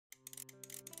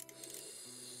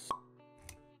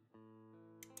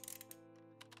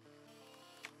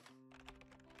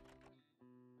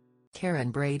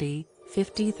Karren Brady,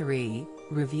 53,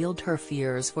 revealed her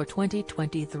fears for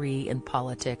 2023 in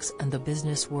politics and the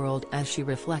business world as she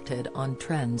reflected on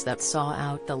trends that saw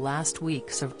out the last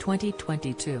weeks of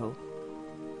 2022.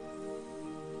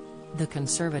 The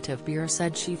Conservative peer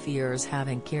said she fears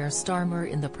having Keir Starmer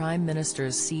in the Prime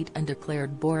Minister's seat and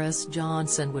declared Boris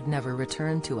Johnson would never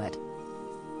return to it.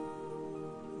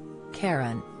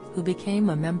 Karren, who became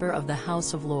a member of the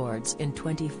House of Lords in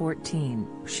 2014,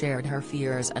 shared her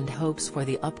fears and hopes for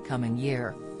the upcoming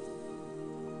year.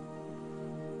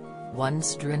 One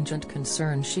stringent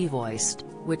concern she voiced,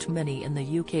 which many in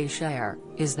the UK share,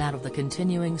 is that of the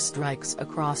continuing strikes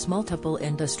across multiple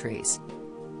industries.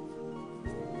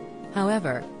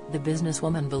 However, the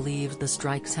businesswoman believes the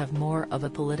strikes have more of a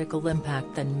political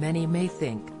impact than many may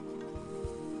think.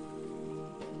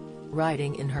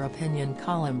 Writing in her opinion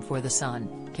column for The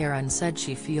Sun, Karren said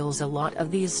she feels a lot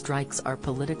of these strikes are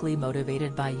politically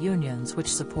motivated by unions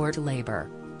which support Labour.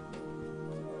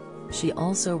 She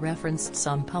also referenced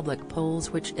some public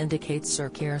polls which indicate Sir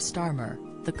Keir Starmer,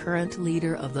 the current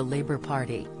leader of the Labour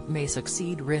Party, may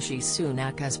succeed Rishi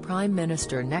Sunak as Prime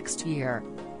Minister next year.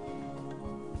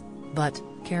 But,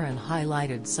 Karren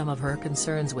highlighted some of her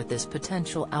concerns with this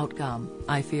potential outcome.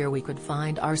 "I fear we could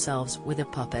find ourselves with a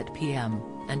puppet PM,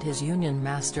 and his union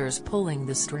masters pulling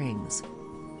the strings."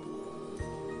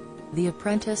 The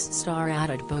Apprentice star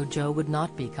added Bojo would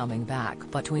not be coming back,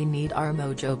 but we need our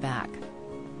mojo back.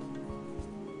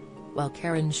 While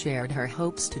Karren shared her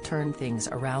hopes to turn things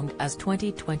around as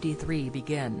 2023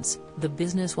 begins, the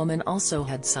businesswoman also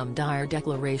had some dire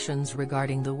declarations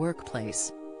regarding the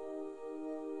workplace.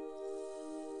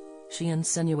 She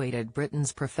insinuated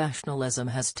Britain's professionalism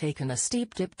has taken a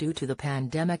steep dip due to the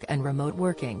pandemic and remote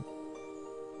working.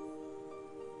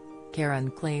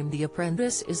 Karren claimed The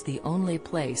Apprentice is the only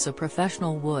place a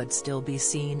professional would still be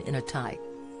seen in a tie.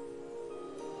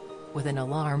 With an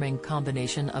alarming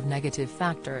combination of negative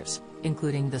factors,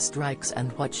 including the strikes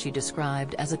and what she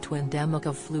described as a twindemic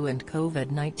of flu and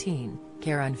COVID-19,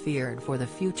 Karren feared for the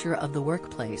future of the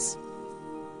workplace.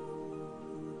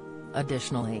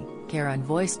 Additionally, Karren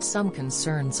voiced some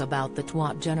concerns about the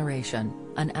TWAT generation,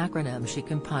 an acronym she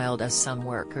compiled as some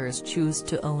workers choose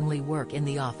to only work in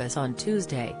the office on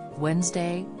Tuesday,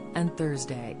 Wednesday, and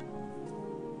Thursday.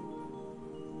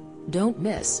 Don't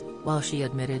miss. While she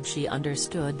admitted she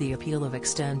understood the appeal of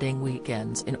extending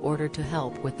weekends in order to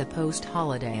help with the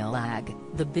post-holiday lag,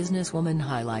 the businesswoman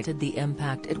highlighted the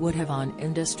impact it would have on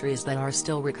industries that are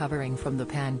still recovering from the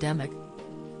pandemic.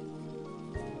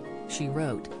 She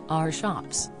wrote, "Our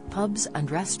shops, pubs and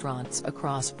restaurants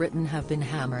across Britain have been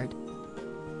hammered.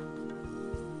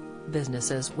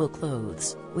 Businesses will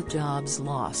close, with jobs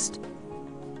lost.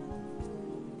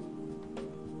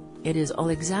 It is all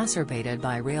exacerbated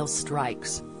by rail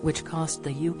strikes, which cost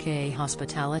the UK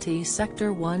hospitality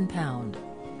sector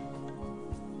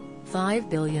 £1.5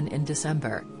 billion in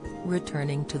December."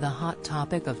 Returning to the hot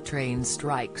topic of train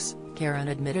strikes, Karren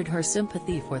admitted her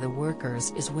sympathy for the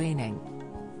workers is waning.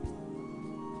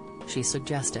 She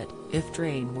suggested, if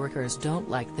train workers don't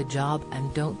like the job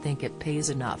and don't think it pays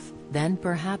enough, then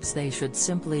perhaps they should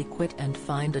simply quit and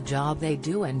find a job they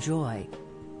do enjoy.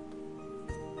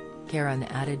 Karren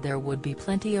added there would be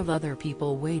plenty of other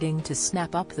people waiting to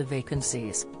snap up the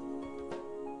vacancies.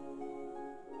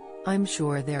 "I'm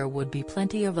sure there would be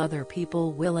plenty of other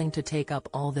people willing to take up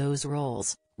all those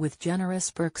roles, with generous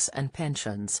perks and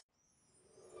pensions."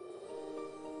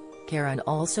 Karren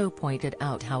also pointed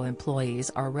out how employees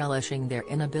are relishing their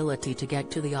inability to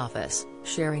get to the office,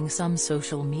 sharing some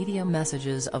social media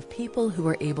messages of people who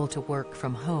were able to work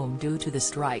from home due to the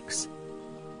strikes.